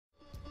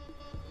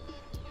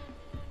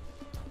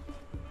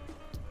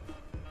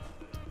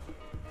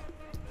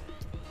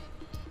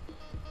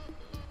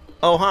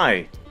Oh,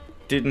 hi.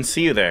 Didn't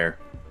see you there.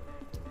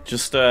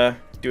 Just,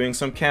 doing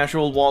some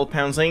casual wall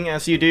pouncing,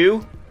 as you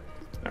do.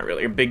 Not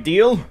really a big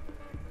deal.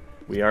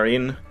 We are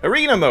in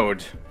arena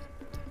mode.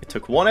 It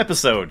took one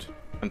episode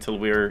until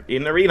we were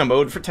in arena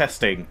mode for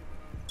testing.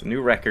 It's a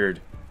new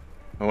record.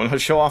 I want to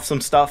show off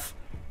some stuff.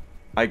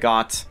 I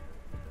got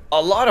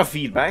a lot of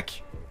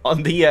feedback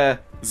on the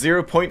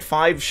 0.5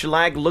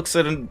 Schlag looks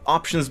at an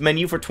options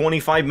menu for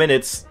 25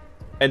 minutes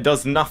and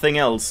does nothing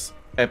else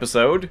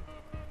episode.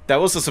 That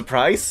was a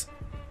surprise.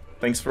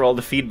 Thanks for all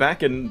the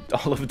feedback and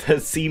all of the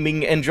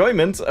seeming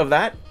enjoyment of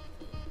that.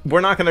 We're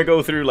not going to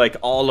go through like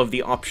all of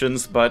the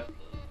options, but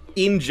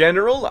in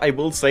general, I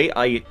will say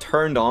I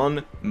turned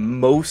on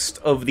most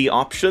of the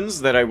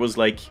options that I was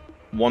like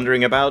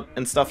wondering about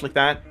and stuff like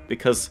that,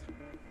 because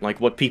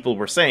like what people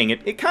were saying,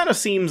 it kind of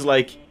seems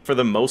like for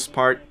the most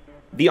part,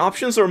 the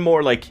options are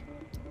more like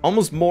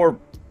almost more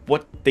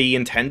what they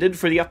intended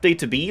for the update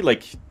to be,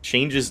 like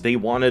changes they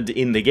wanted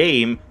in the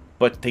game,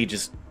 but they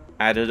just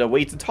added a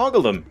way to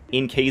toggle them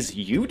in case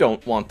you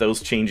don't want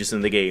those changes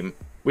in the game,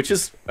 which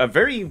is a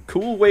very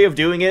cool way of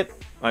doing it.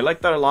 I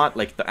like that a lot,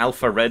 like the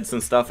alpha reds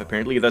and stuff.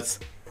 Apparently that's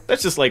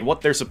just like what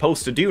they're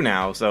supposed to do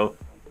now, so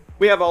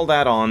we have all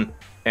that on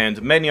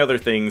and many other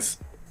things,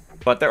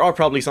 but there are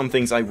probably some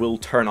things I will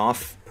turn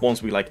off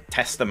once we like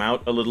test them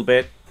out a little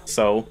bit.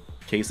 So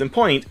case in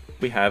point,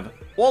 we have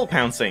wall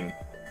pouncing.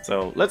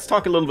 So let's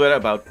talk a little bit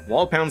about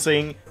wall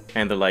pouncing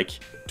and the like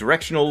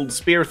directional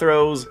spear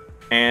throws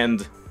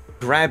and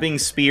grabbing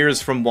spears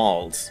from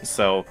walls.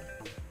 So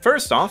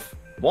first off,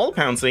 wall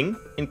pouncing,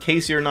 in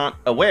case you're not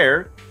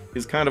aware,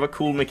 is kind of a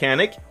cool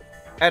mechanic.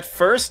 At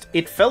first,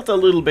 it felt a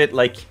little bit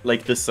like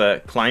this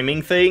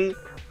climbing thing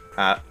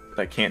that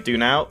I can't do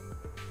now.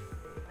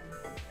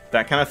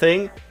 That kind of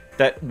thing.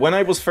 That when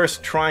I was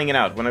first trying it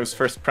out, when I was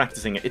first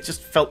practicing it, it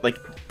just felt like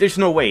there's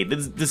no way.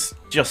 This is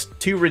just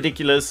too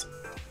ridiculous.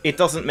 It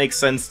doesn't make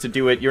sense to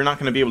do it. You're not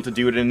going to be able to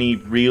do it in any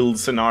real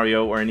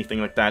scenario or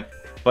anything like that.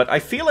 But I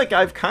feel like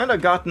I've kind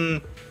of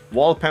gotten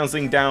wall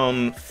pouncing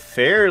down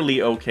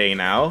fairly okay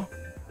now.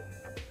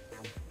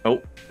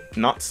 Oh,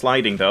 not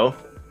sliding though.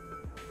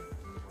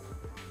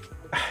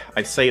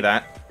 I say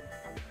that.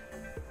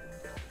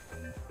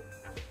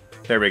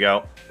 There we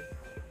go.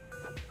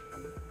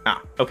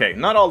 Ah, okay,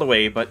 not all the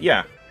way, but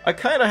yeah. I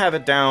kind of have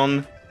it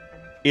down.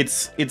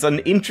 It's an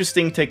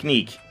interesting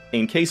technique.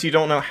 In case you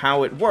don't know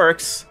how it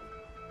works,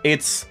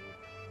 it's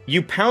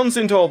you pounce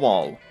into a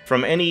wall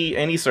from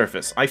any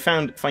surface. I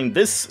find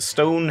this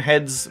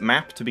Stoneheads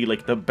map to be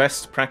like the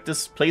best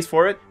practice place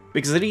for it,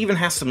 because it even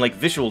has some like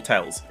visual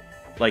tells.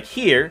 Like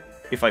here,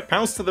 if I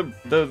pounce to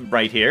the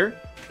right here,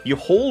 you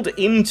hold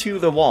into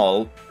the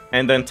wall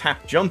and then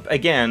tap jump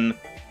again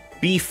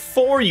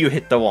before you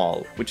hit the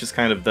wall, which is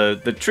kind of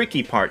the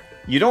tricky part.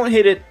 You don't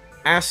hit it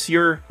as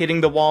you're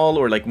hitting the wall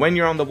or like when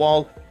you're on the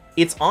wall.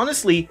 It's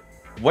honestly,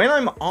 when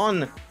I'm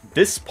on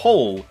this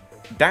pole,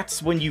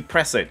 that's when you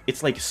press it.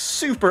 It's like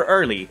super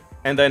early,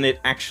 and then it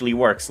actually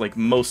works like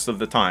most of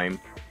the time.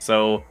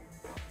 So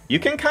you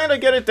can kind of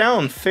get it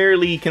down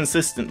fairly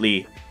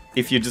consistently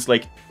if you just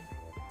like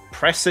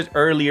press it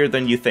earlier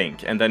than you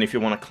think. And then if you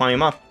want to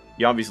climb up,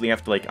 you obviously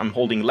have to like, I'm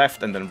holding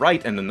left and then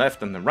right and then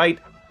left and then right,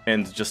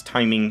 and just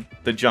timing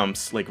the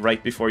jumps like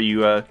right before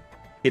you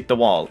hit the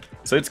wall.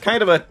 So it's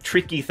kind of a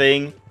tricky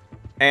thing.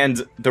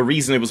 And the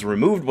reason it was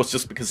removed was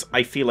just because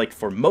I feel like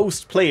for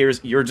most players,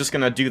 you're just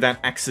gonna do that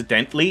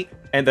accidentally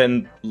and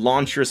then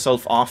launch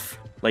yourself off.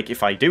 Like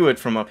if I do it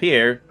from up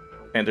here,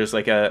 and there's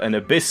like an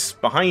abyss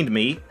behind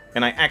me,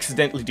 and I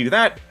accidentally do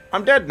that,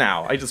 I'm dead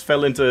now. I just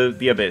fell into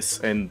the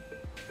abyss, and,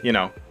 you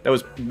know,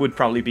 that would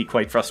probably be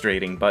quite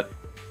frustrating, but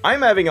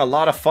I'm having a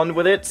lot of fun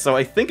with it, so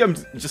I think I'm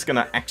just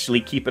gonna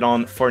actually keep it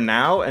on for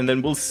now, and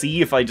then we'll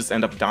see if I just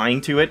end up dying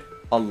to it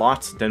a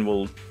lot, then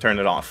we'll turn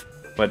it off.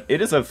 But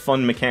it is a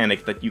fun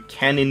mechanic that you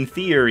can, in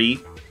theory,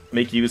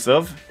 make use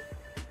of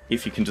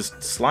if you can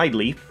just slide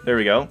leap. There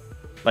we go.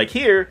 Like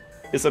here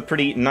is a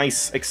pretty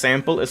nice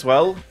example as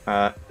well.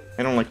 I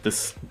don't like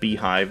this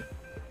beehive.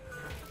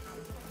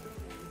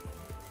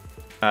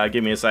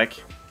 Give me a sec.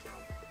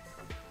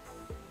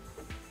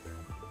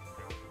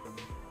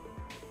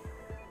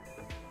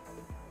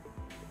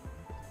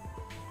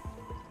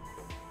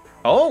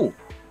 Oh!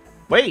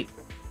 Wait!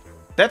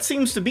 That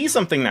seems to be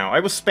something now.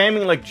 I was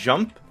spamming like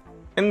jump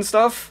and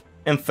stuff,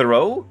 and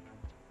throw?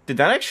 Did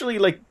that actually,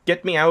 like,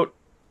 get me out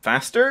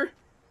faster?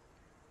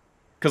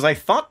 Because I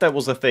thought that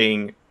was a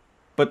thing,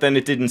 but then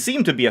it didn't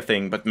seem to be a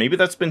thing, but maybe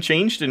that's been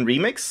changed in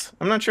Remix?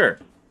 I'm not sure.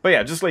 But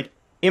yeah, just like,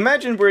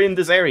 imagine we're in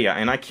this area,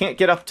 and I can't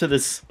get up to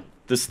this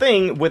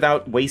thing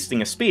without wasting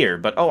a spear,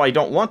 but oh, I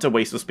don't want to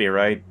waste a spear,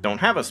 I don't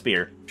have a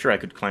spear. Sure, I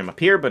could climb up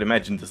here, but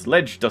imagine this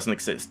ledge doesn't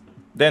exist.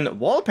 Then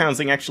wall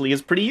pouncing actually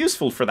is pretty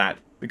useful for that,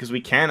 because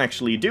we can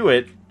actually do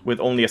it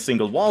with only a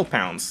single wall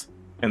pounce.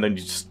 And then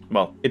you just,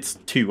 well, it's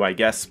two, I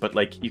guess, but,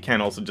 like, you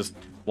can also just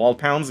wall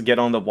pounce, get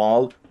on the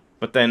wall,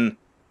 but then,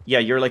 yeah,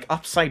 you're, like,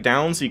 upside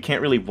down, so you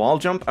can't really wall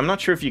jump. I'm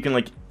not sure if you can,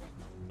 like,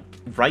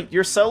 right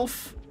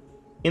yourself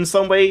in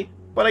some way,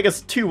 but I guess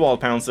two wall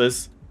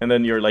pounces, and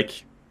then you're,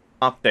 like,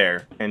 up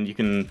there, and you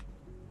can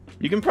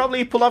you can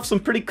probably pull off some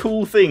pretty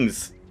cool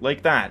things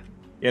like that,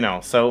 you know.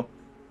 So,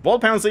 wall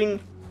pouncing,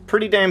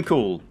 pretty damn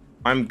cool.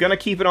 I'm gonna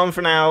keep it on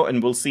for now,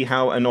 and we'll see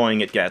how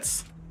annoying it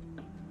gets.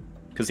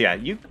 Because, yeah,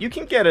 you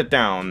can get it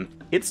down.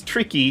 It's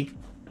tricky,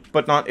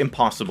 but not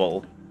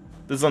impossible.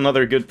 This is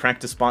another good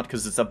practice spot,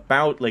 because it's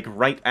about, like,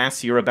 right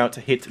as you're about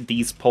to hit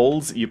these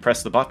poles, you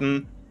press the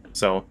button.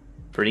 So,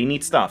 pretty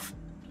neat stuff.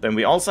 Then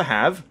we also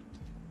have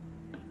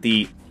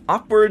the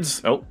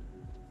upwards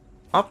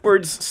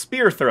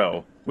spear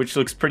throw, which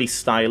looks pretty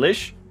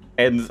stylish.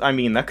 And, I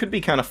mean, that could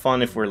be kind of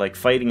fun if we're, like,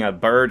 fighting a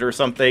bird or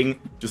something.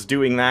 Just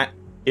doing that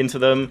into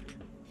them.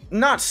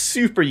 Not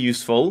super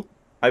useful.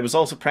 I was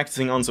also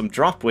practicing on some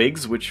drop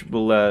wigs, which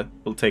we'll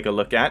take a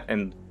look at.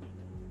 And,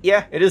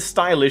 yeah, it is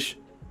stylish.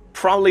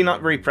 Probably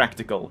not very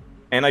practical.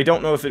 And I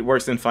don't know if it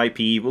works in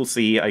 5P. We'll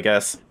see, I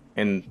guess.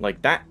 And, like,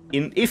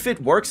 if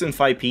it works in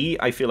 5P,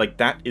 I feel like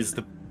that is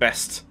the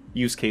best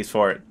use case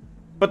for it.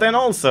 But then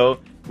also,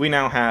 we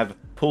now have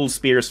pull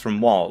spears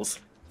from walls.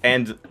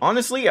 And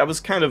honestly, I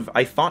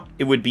thought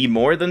it would be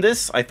more than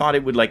this. I thought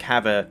it would, like,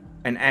 have an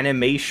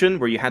animation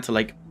where you had to,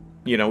 like,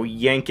 you know,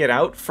 yank it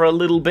out for a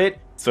little bit,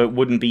 so it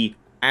wouldn't be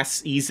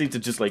as easy to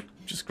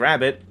just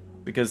grab it.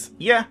 Because,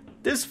 yeah,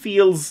 this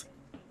feels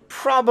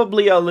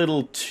probably a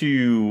little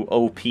too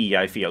OP,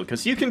 I feel.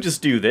 Because you can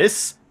just do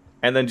this,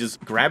 and then just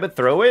grab it,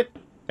 throw it,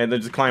 and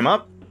then just climb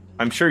up.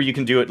 I'm sure you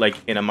can do it, like,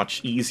 in a much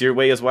easier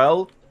way as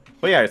well.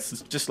 But yeah,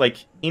 it's just,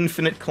 like,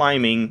 infinite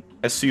climbing,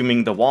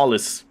 assuming the wall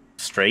is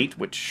straight,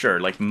 which, sure,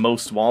 like,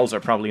 most walls are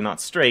probably not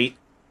straight,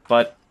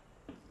 but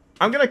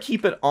I'm gonna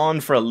keep it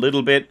on for a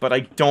little bit, but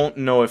I don't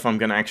know if I'm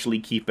gonna actually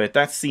keep it.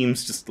 That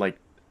seems just, like,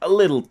 a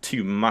little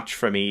too much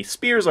for me.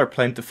 Spears are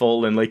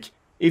plentiful, and, like,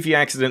 if you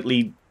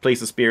accidentally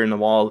place a spear in the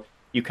wall,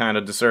 you kind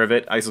of deserve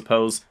it, I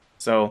suppose.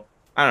 So,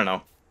 I don't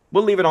know.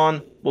 We'll leave it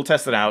on, we'll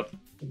test it out,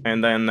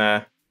 and then,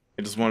 I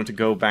just wanted to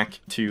go back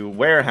to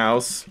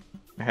Warehouse.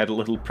 I had a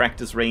little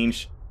practice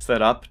range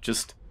set up,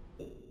 just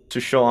to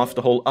show off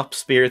the whole up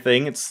spear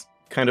thing. It's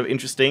kind of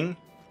interesting.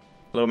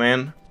 Hello,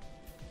 man.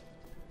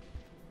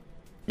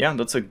 Yeah,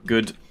 that's a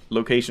good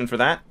location for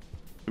that.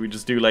 We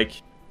just do,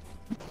 like...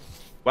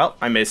 Well,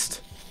 I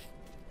missed.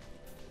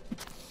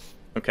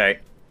 Okay,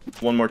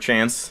 one more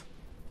chance.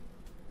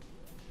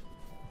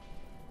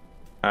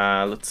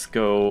 Let's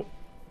go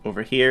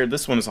over here.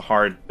 This one is a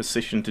hard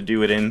position to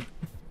do it in.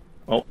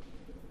 Oh.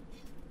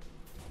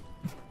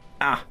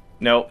 Ah,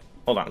 no.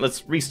 Hold on,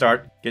 let's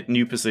restart. Get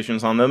new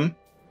positions on them.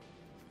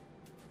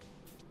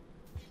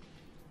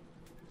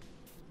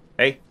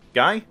 Hey,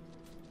 guy?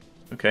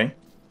 Okay.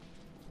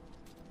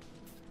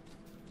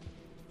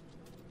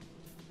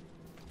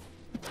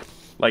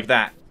 Like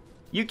that.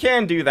 You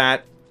can do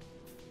that.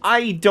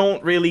 I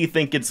don't really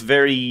think it's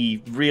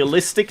very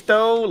realistic,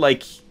 though.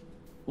 Like,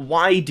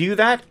 why do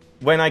that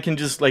when I can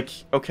just, like,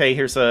 okay,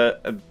 here's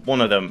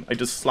one of them. I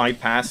just slide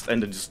past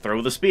and then just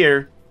throw the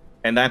spear,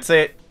 and that's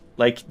it.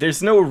 Like,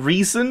 there's no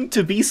reason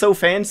to be so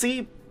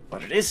fancy,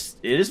 but it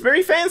is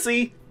very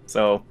fancy.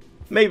 So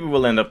maybe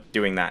we'll end up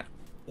doing that.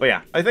 But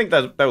yeah, I think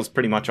that was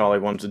pretty much all I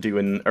wanted to do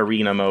in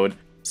arena mode.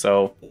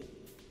 So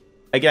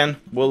again,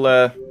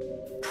 we'll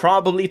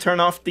probably turn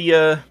off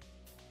the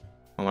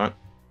hold on,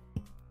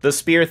 the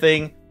spear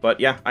thing. But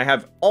yeah, I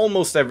have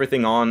almost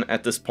everything on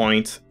at this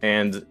point,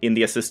 and in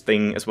the assist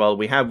thing as well,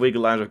 we have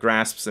wiggle out of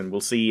grasps, and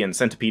we'll see, and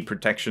centipede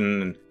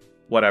protection, and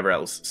whatever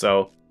else.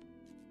 So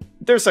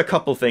there's a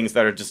couple things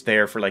that are just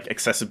there for, like,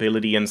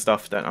 accessibility and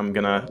stuff that I'm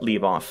gonna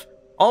leave off.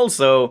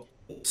 Also,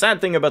 sad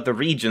thing about the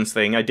regions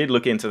thing, I did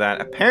look into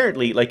that.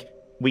 Apparently, like,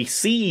 we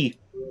see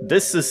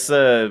this is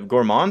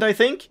Gourmand, I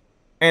think,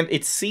 and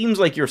it seems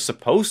like you're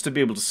supposed to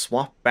be able to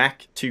swap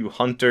back to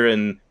Hunter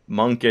and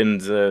Monk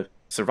and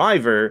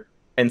Survivor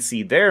and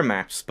see their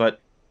maps, but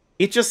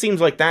it just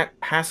seems like that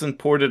hasn't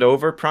ported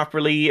over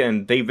properly,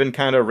 and they've been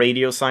kind of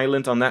radio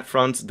silent on that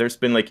front. There's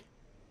been, like,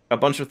 a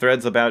bunch of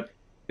threads about,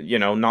 you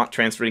know, not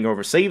transferring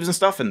over saves and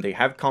stuff, and they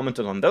have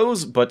commented on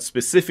those, but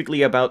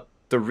specifically about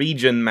the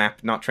region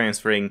map not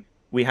transferring,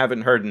 we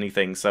haven't heard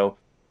anything. So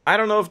I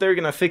don't know if they're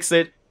gonna fix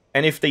it,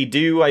 and if they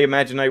do, I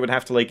imagine I would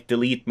have to, like,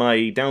 delete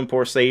my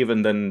Downpour save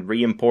and then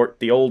re-import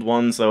the old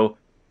one. So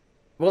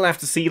we'll have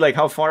to see, like,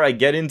 how far I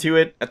get into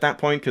it at that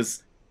point,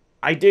 because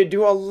I did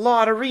do a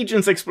lot of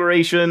regions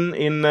exploration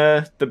in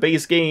the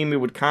base game. It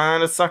would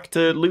kind of suck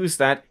to lose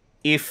that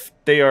if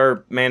they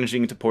are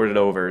managing to port it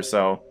over.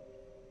 So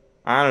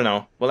I don't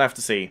know, we'll have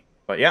to see.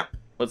 But yeah,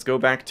 let's go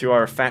back to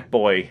our fat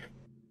boy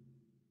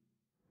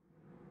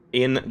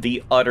in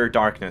the utter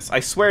darkness. I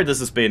swear this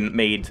has been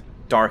made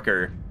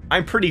darker.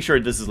 I'm pretty sure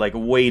this is, like,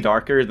 way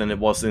darker than it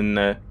was in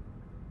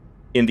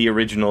the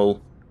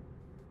original.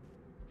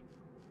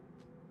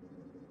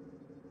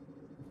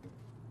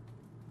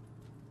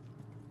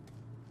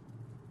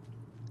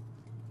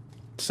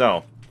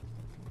 So,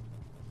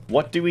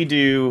 what do we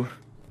do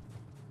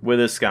with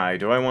this guy?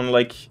 Do I want to,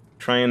 like,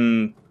 try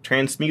and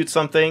transmute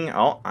something?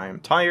 Oh, I'm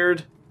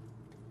tired.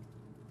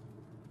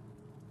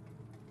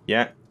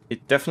 Yeah,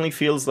 it definitely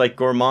feels like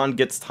Gourmand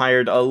gets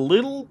tired a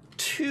little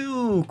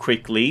too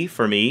quickly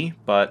for me,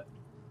 but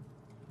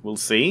we'll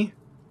see.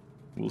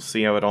 We'll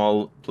see how it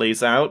all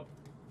plays out.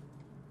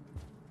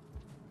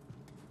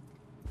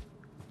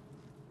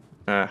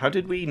 How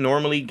did we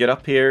normally get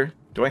up here?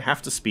 Do I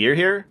have to spear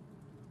here?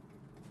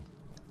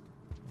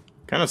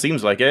 Kind of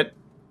seems like it.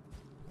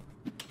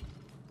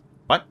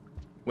 What?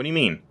 What do you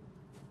mean?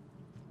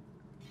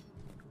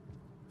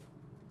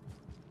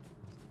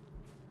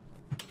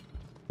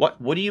 What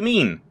do you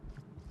mean?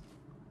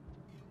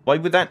 Why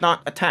would that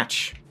not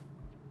attach?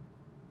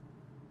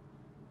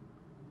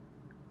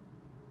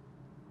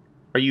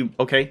 Are you...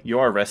 okay, you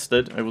are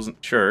rested. I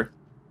wasn't sure.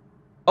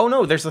 Oh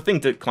no, there's a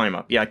thing to climb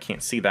up. Yeah, I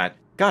can't see that.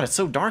 God, it's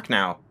so dark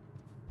now.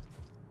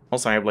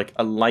 Also, I have, like,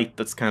 a light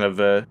that's kind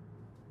of,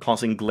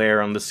 causing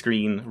glare on the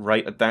screen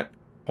right at that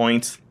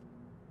point.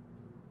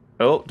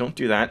 Oh, don't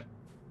do that.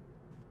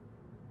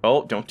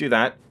 Oh, don't do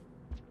that.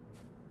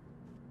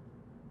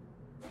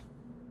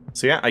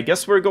 So yeah, I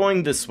guess we're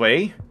going this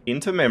way.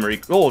 Into memory...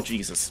 oh,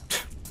 Jesus.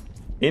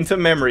 Into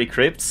memory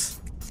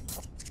crypts.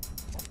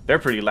 They're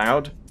pretty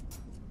loud.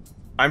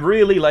 I'm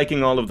really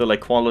liking all of the, like,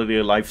 quality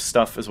of life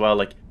stuff as well.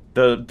 Like,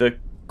 the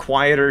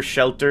quieter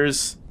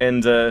shelters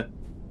and,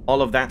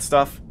 all of that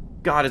stuff.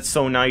 God, it's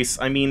so nice.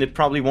 I mean, it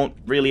probably won't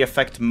really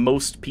affect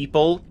most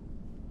people.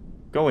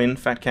 Go in,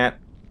 fat cat.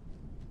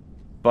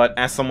 But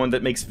as someone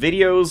that makes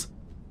videos,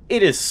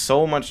 it is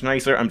so much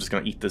nicer. I'm just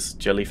gonna eat this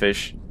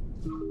jellyfish.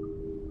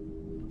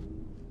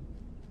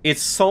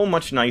 It's so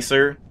much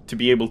nicer to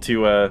be able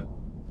to,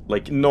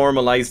 like,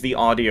 normalize the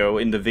audio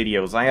in the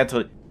videos. I had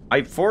to...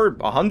 for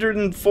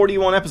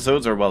 141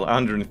 episodes, or, well,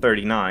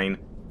 139,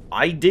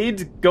 I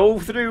did go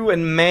through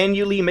and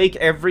manually make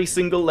every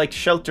single, like,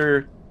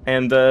 shelter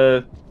and,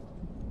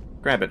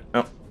 grab it.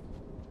 Oh.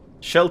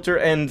 Shelter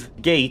and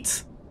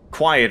gate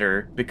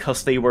quieter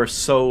because they were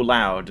so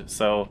loud.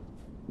 So,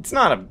 it's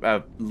not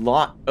a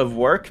lot of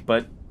work,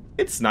 but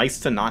it's nice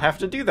to not have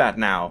to do that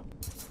now.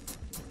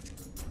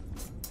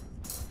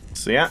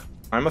 So yeah,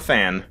 I'm a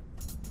fan.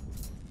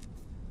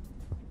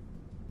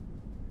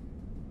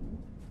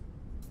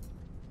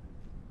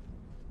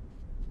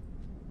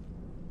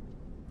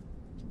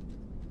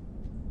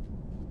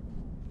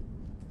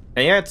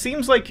 And yeah, it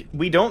seems like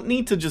we don't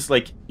need to just,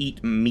 like,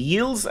 eat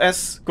meals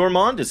as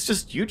Gourmand. It's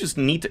just, you just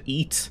need to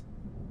eat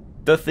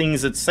the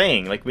things it's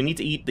saying. Like, we need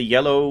to eat the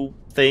yellow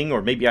thing,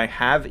 or maybe I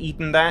have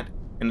eaten that,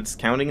 and it's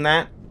counting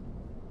that.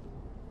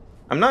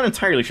 I'm not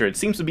entirely sure. It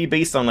seems to be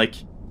based on, like,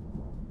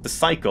 the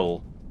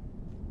cycle.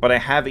 But I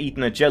have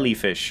eaten a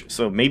jellyfish,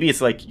 so maybe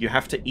it's like you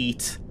have to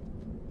eat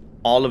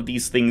all of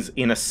these things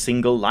in a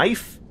single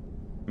life?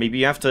 Maybe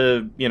you have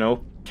to, you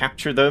know,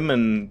 capture them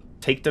and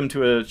take them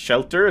to a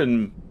shelter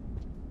and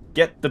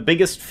get the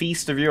biggest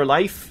feast of your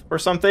life or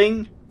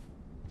something?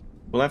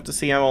 We'll have to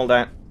see how all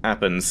that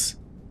happens.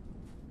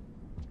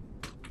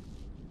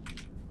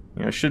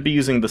 Yeah, I should be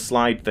using the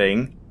slide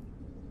thing.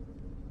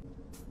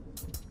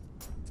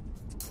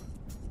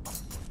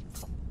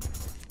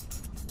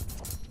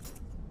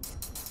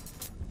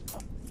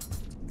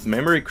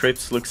 Memory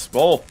Crypts looks...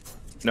 oh,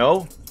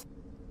 no.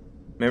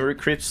 Memory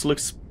Crypts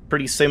looks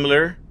pretty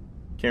similar.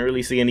 Can't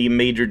really see any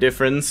major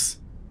difference.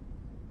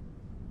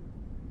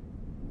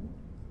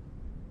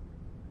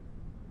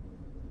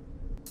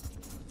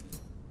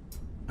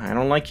 I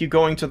don't like you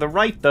going to the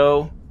right,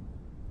 though.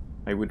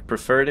 I would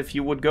prefer it if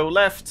you would go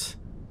left.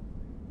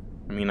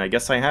 I mean, I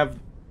guess I have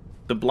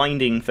the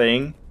blinding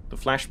thing. The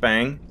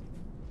flashbang.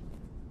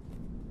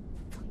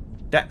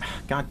 That...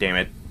 god damn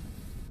it.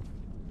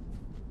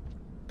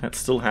 That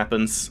still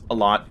happens a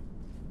lot.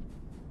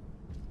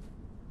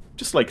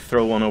 Just, like,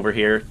 throw one over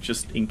here,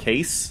 just in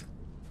case.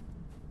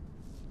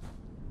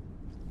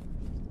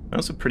 That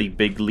was a pretty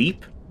big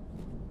leap.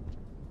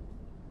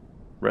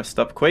 Rest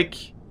up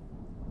quick.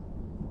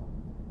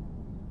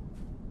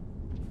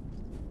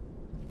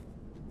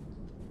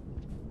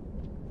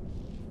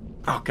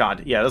 Oh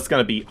god, yeah, that's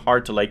gonna be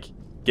hard to, like,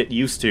 get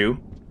used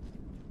to.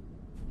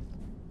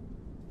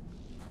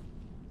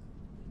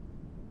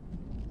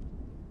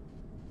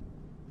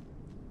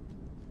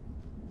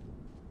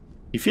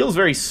 He feels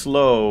very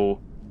slow.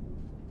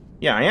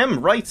 Yeah, I am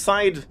right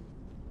side,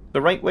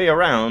 the right way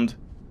around.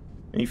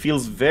 And he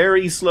feels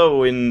very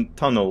slow in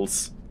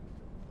tunnels.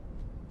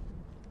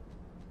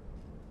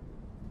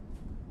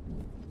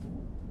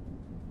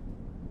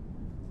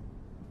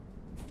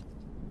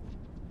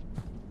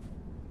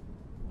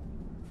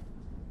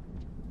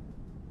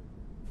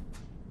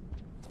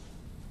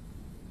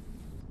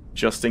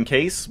 Just in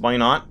case, why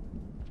not?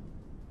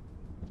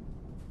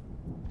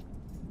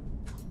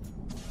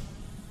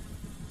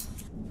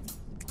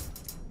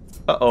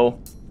 Uh-oh.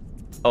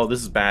 Oh,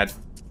 this is bad.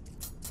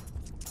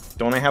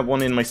 Don't I have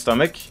one in my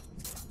stomach?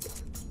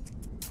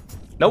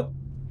 Nope.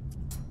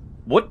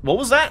 What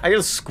was that? I got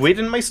a squid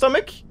in my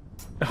stomach?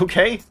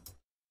 Okay.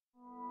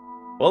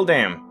 Well,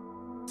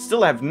 damn.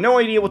 Still have no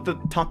idea what the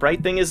top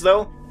right thing is,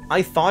 though.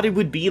 I thought it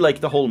would be,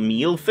 like, the whole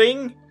meal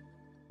thing.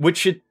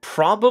 Which it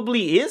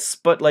probably is,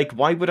 but, like,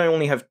 why would I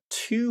only have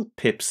 2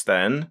 pips,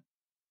 then?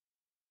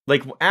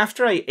 Like,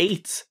 after I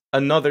ate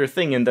another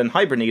thing and then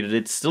hibernated,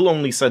 it still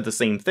only said the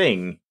same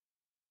thing.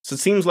 So it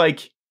seems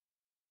like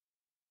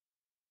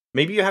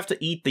Maybe you have to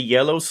eat the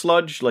yellow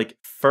sludge, like,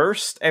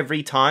 first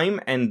every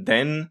time, and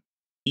then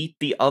eat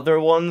the other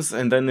ones,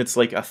 and then it's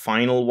like a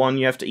final one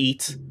you have to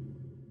eat.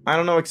 I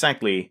don't know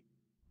exactly.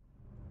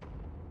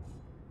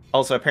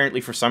 Also,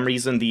 apparently for some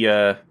reason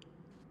the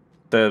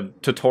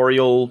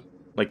tutorial,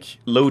 like,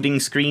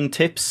 loading screen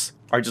tips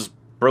are just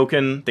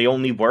broken. They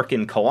only work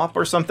in co-op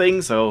or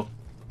something, so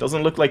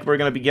doesn't look like we're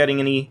gonna be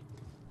getting any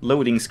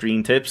loading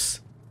screen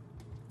tips.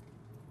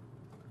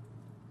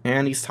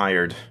 And he's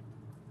tired.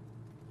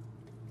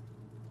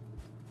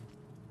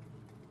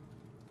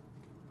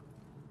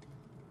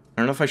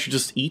 I don't know if I should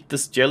just eat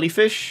this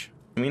jellyfish.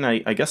 I mean,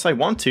 I guess I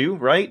want to,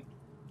 right?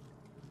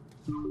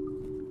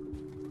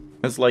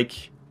 As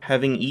like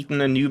having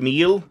eaten a new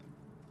meal.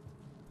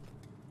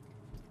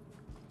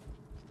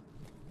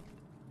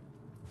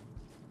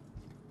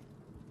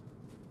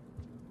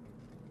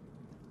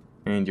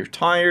 And you're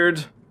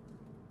tired.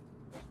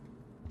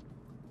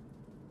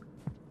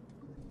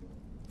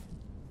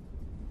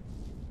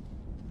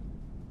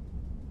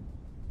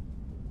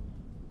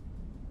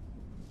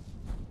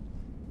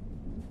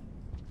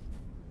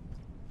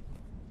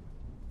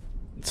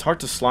 It's hard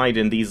to slide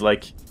in these,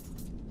 like...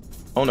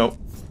 Oh no.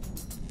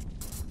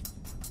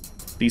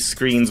 These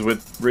screens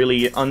with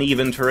really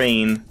uneven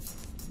terrain.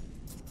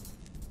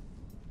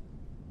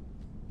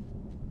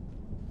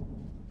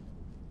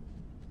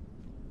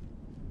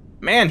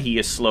 Man, he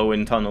is slow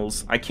in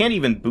tunnels. I can't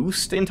even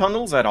boost in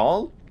tunnels at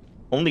all.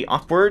 Only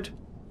upward.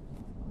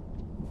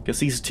 Guess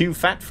he's too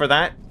fat for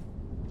that.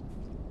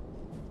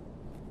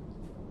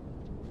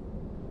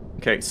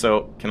 Okay,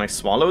 so can I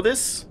swallow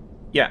this?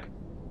 Yeah.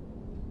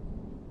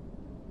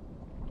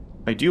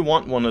 I do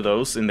want one of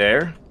those in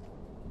there.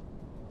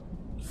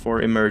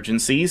 For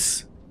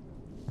emergencies.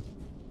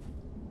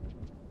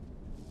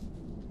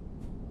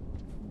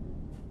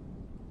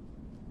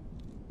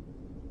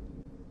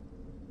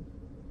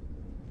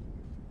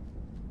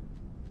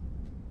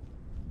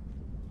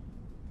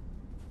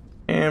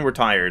 And we're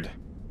tired.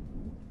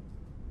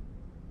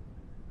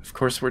 Of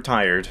course we're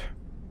tired.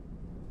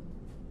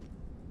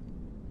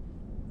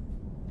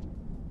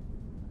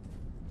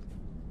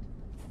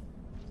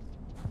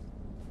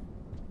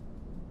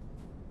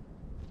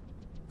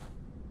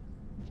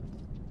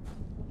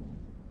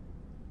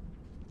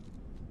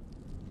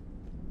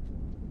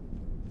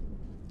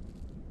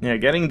 Yeah,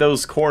 getting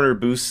those corner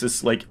boosts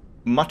is, like,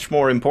 much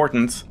more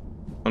important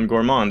on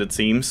Gourmand, it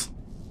seems.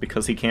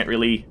 Because he can't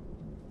really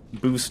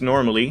boost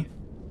normally.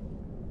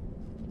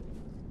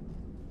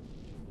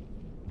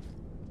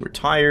 We're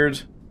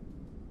tired.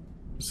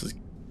 Let's just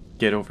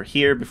get over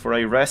here before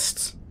I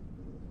rest.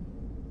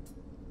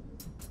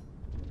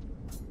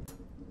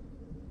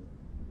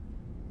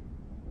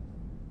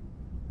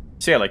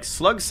 So yeah, like,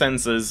 slug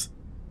senses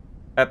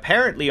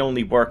apparently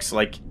only works,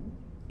 like,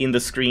 in the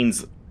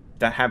screens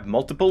that have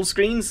multiple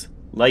screens,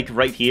 like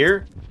right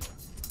here.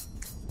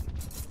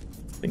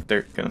 I think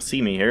they're gonna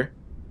see me here.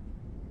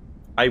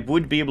 I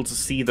would be able to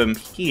see them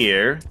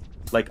here,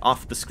 like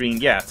off the screen.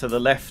 Yeah, to the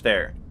left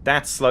there.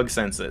 That's slug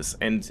senses,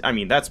 and I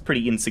mean, that's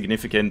pretty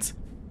insignificant.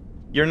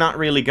 You're not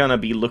really gonna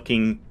be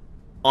looking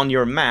on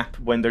your map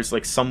when there's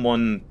like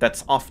someone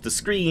that's off the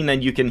screen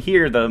and you can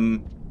hear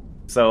them.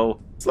 So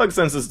slug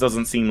senses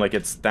doesn't seem like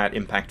it's that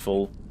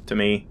impactful to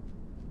me.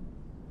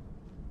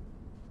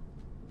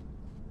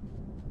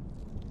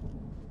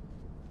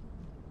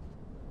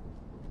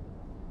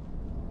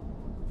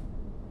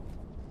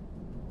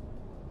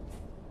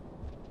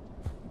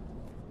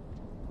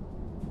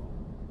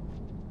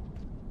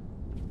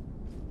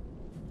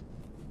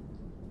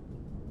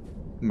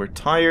 We're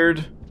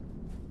tired.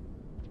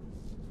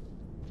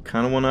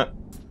 Kind of wanna...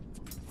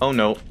 Oh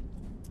no.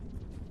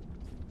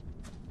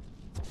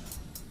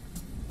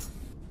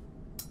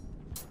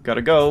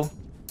 Gotta go.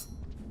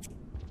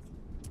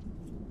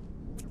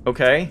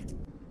 Okay.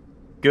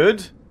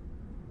 Good.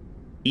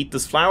 Eat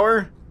this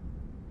flower.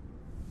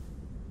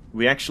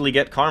 We actually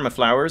get karma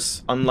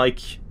flowers, unlike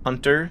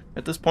Hunter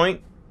at this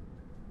point.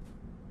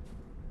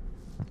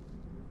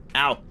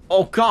 Ow.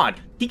 Oh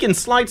god! He can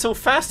slide so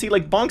fast he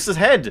like bonks his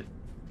head!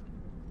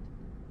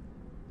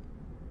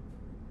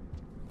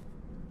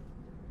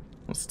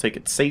 Let's take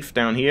it safe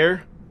down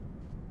here.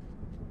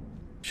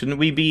 Shouldn't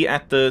we be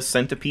at the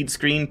centipede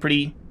screen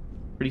pretty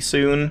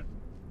soon?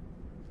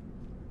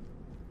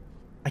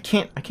 I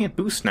can't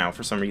boost now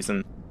for some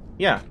reason.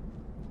 Yeah.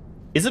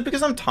 Is it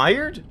because I'm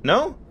tired?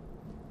 No?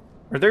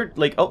 Are there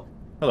like oh,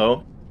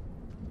 hello.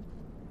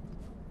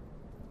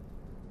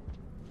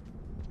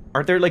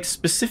 Are there like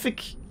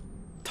specific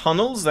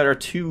tunnels that are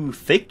too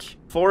thick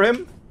for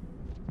him?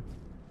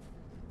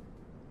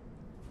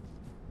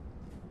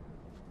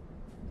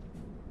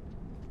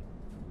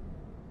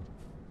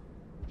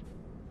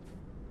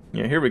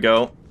 Yeah, here we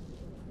go.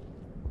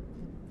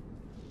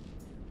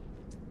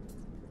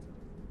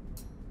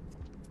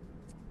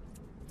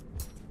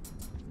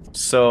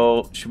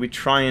 So, should we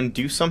try and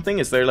do something?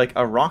 Is there like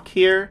a rock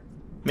here?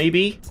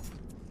 Maybe?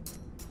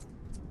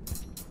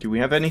 Do we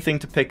have anything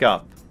to pick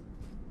up?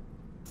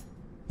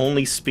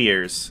 Only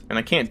spears. And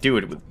I can't do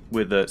it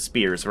with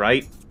spears,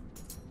 right?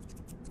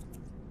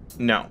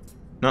 No.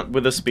 Not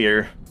with a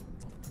spear.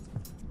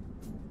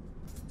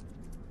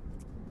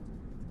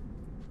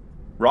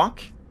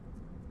 Rock?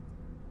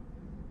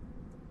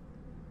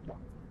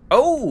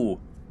 Oh!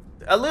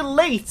 A little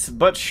late,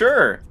 but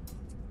sure.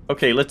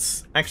 Okay,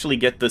 let's actually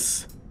get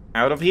this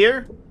out of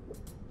here.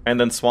 And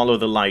then swallow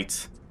the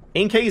light.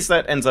 In case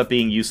that ends up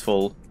being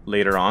useful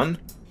later on.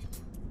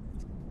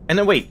 And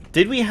then wait,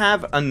 did we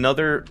have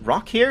another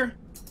rock here?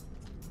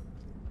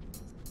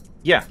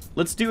 Yeah,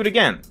 let's do it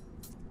again.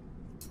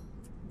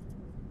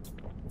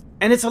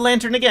 And it's a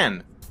lantern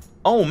again.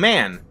 Oh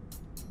man.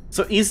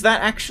 So is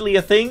that actually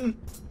a thing?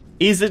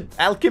 Is it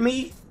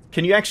alchemy?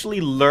 Can you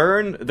actually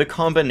learn the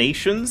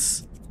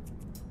combinations?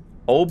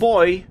 Oh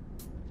boy.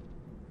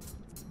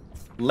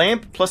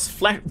 Lamp plus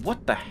flash.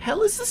 What the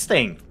hell is this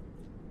thing?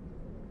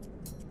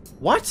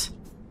 What?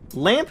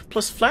 Lamp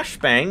plus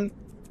flashbang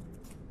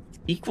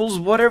equals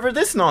whatever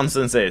this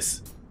nonsense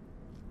is.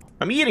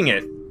 I'm eating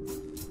it.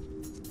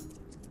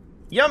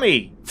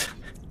 Yummy!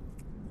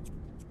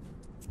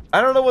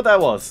 I don't know what that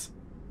was.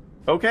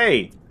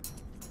 Okay.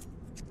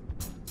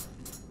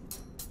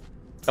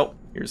 Oh,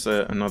 here's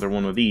another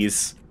one of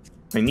these.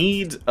 I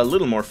need a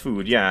little more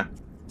food, yeah.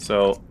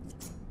 So,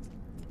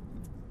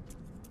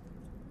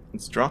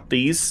 let's drop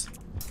these.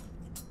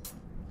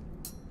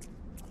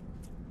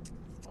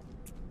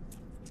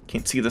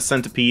 Can't see the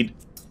centipede.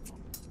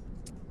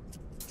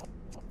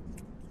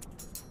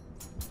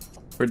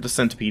 Where'd the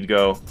centipede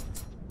go?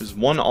 There's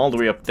one all the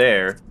way up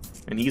there,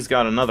 and he's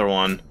got another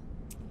one.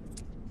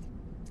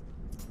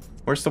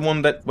 Where's the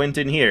one that went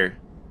in here?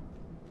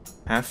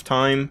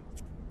 Halftime.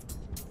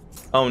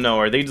 Oh no,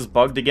 are they just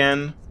bugged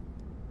again?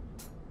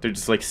 They're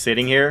just like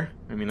sitting here?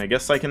 I mean, I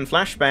guess I can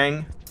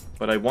flashbang,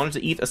 but I wanted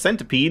to eat a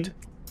centipede.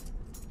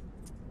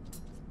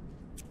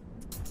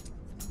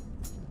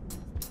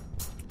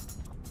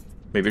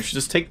 Maybe I should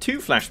just take 2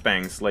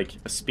 flashbangs. Like,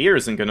 a spear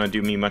isn't gonna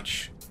do me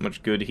much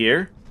good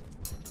here.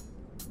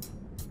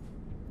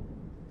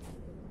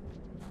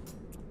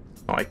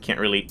 Oh, I can't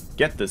really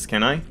get this,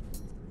 can I?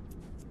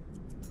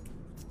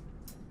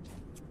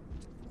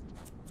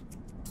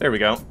 There we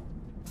go.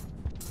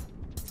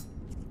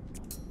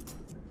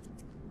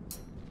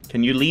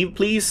 Can you leave,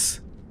 please?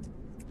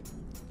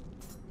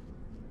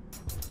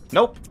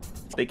 Nope.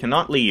 They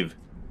cannot leave.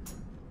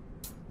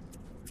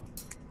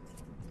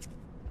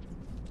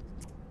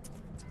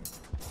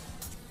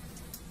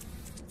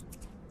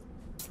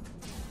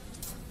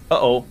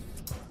 Uh-oh.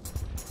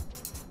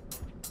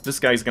 This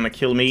guy's gonna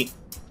kill me.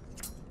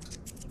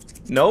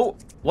 No?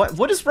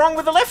 What is wrong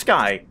with the left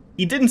guy?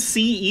 He didn't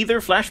see either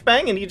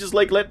flashbang and he just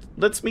like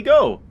lets me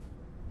go.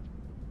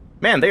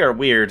 Man, they are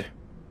weird.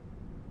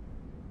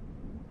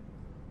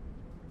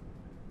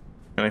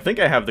 And I think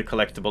I have the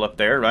collectible up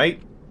there, right?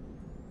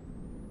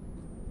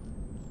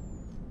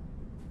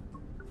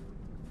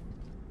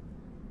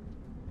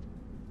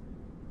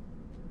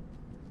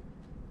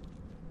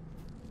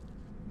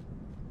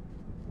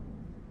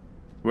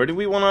 Where do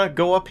we want to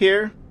go up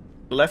here?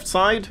 The left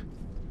side?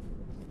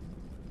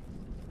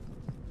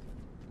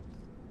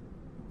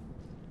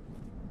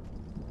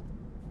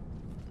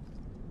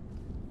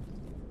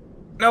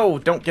 No,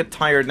 don't get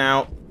tired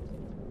now.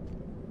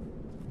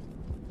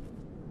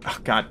 Oh,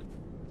 God.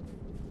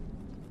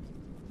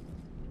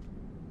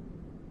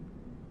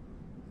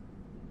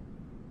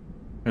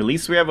 At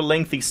least we have a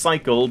lengthy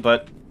cycle,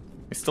 but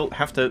we still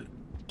have to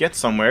get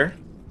somewhere.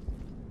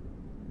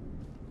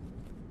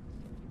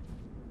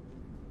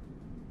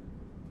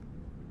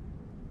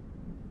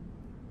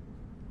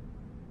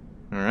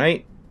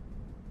 Alright.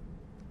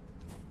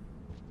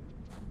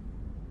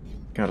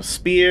 Got a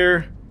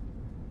spear.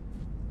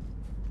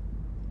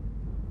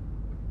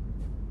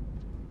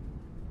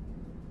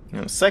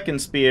 And a second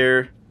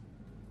spear.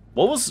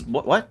 What's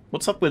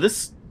up with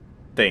this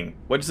thing?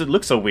 Why does it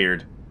look so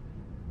weird?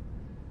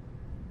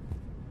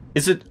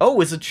 Is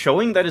it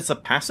showing that it's a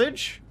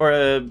passage?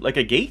 Or like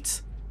a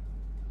gate?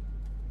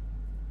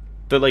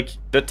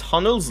 The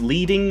tunnels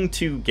leading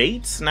to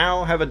gates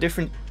now have a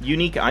different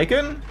unique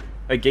icon?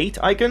 A gate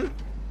icon?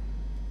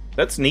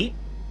 That's neat.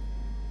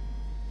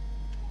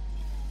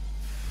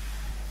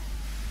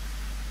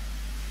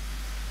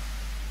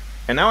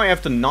 And now I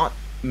have to not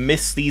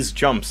miss these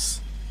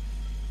jumps.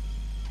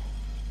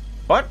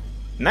 But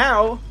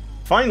now,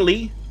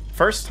 finally,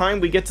 first time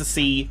we get to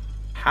see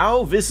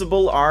how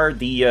visible are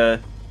the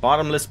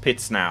bottomless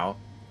pits now.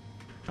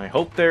 I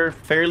hope they're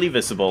fairly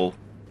visible.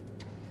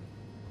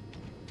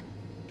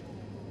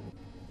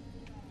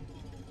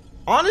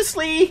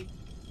 Honestly,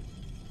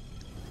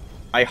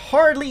 I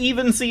hardly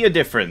even see a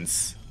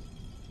difference.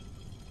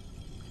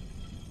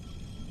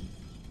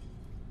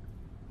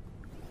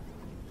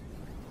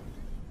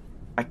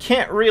 I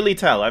can't really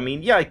tell. I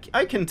mean, yeah,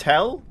 I can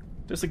tell.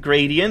 There's a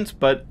gradient,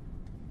 but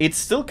it's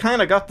still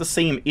kind of got the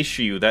same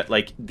issue that,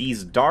 like,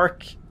 these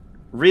dark,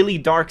 really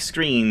dark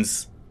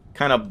screens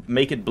kind of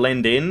make it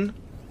blend in,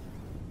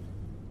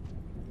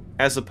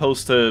 as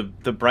opposed to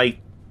the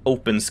bright,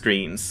 open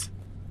screens.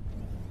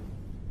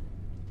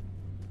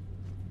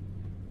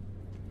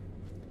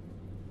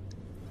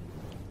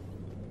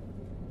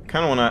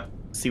 Kind of want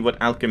to see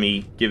what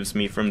alchemy gives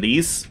me from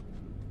these.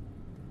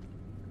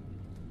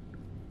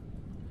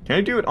 Can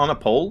I do it on a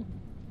pole?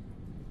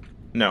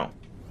 No.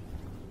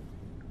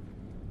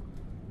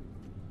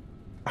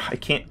 I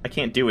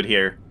can't do it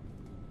here.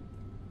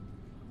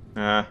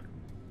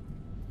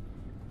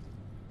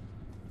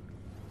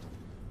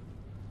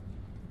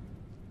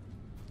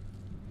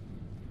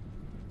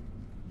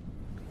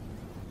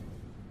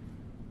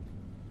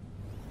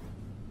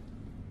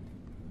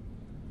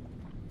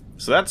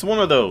 So that's one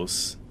of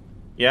those.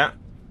 Yeah.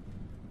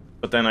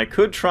 But then I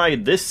could try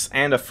this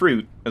and a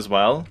fruit as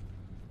well.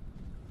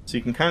 So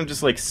you can kind of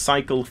just like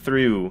cycle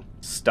through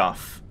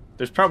stuff.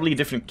 There's probably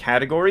different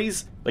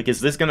categories. Like,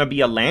 is this gonna be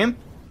a lamp?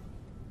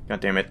 God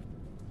damn it.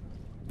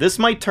 This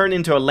might turn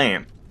into a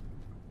lamp.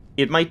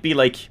 It might be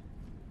like,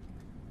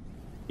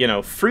 you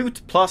know,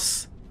 fruit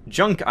plus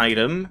junk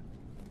item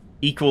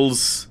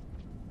equals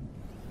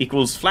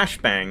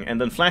flashbang,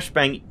 and then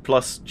flashbang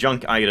plus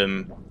junk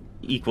item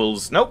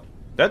equals... Nope,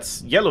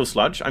 that's yellow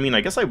sludge. I mean,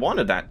 I guess I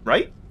wanted that,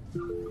 right?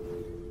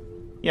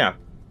 Yeah.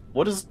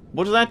 What does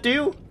that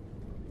do?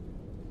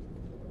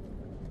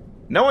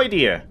 No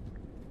idea.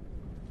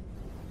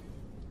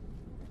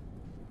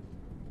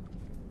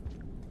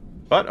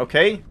 But,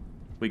 okay.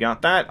 We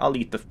got that. I'll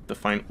eat the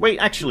fine... Wait,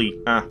 actually...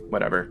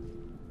 whatever.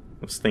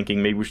 I was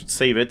thinking maybe we should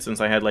save it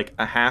since I had, like,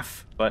 a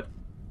half, but...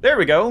 There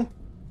we go!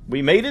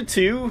 We made it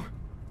to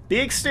the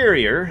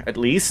exterior, at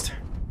least.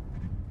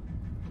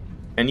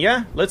 And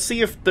yeah, let's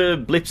see if the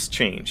blips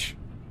change.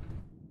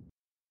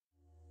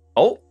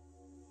 Oh!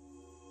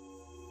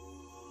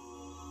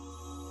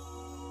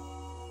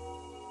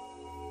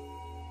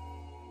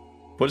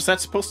 What is that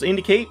supposed to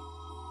indicate?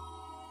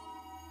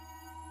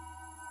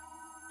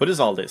 What is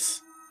all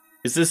this?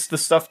 Is this the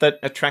stuff that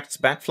attracts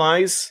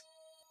batflies?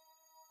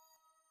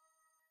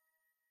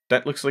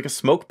 That looks like a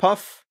smoke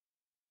puff?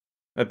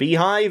 A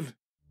beehive?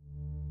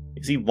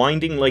 Is he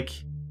winding, like,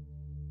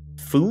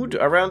 food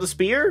around the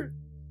spear?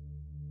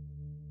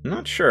 I'm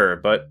not sure,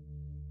 but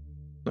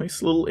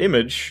nice little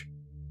image.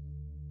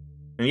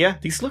 And yeah,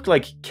 these look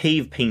like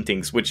cave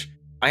paintings, which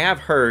I have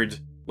heard,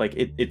 like,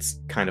 it's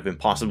kind of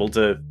impossible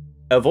to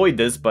avoid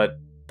this, but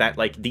that,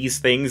 like, these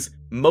things,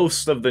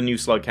 most of the new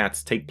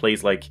Slugcats take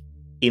place, like,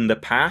 in the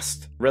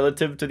past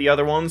relative to the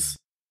other ones.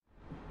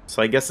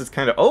 So I guess it's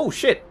kind of... Oh,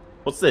 shit!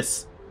 What's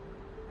this?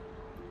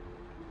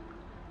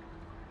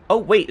 Oh,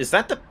 wait, is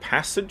that the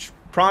passage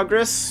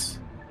progress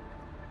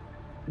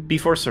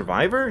before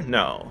Survivor?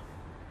 No.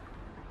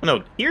 Oh,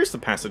 no, here's the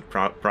passage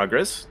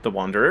progress, the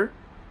Wanderer.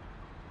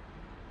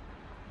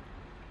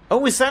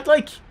 Oh, is that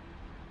like...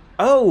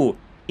 Oh,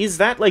 is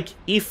that like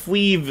if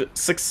we've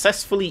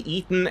successfully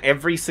eaten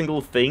every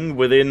single thing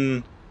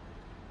within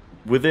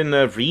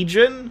a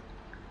region?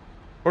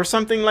 Or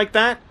something like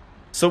that?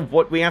 So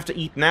what we have to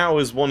eat now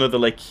is one of the,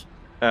 like,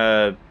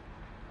 the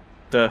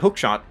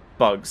hookshot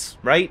bugs,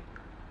 right?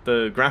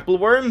 The grapple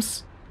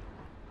worms?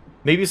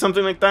 Maybe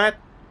something like that?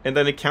 And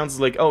then it counts as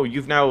like, oh,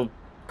 you've now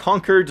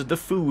conquered the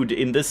food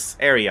in this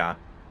area.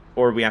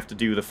 Or we have to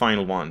do the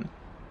final one.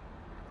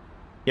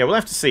 Yeah, we'll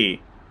have to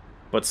see.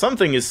 But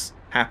something is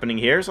happening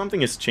here,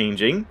 something is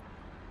changing.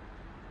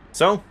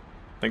 So,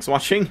 thanks for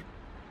watching.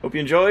 Hope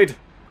you enjoyed.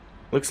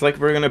 Looks like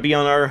we're gonna be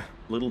on our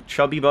little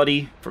chubby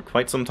buddy for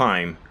quite some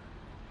time.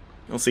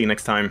 I'll see you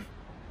next time.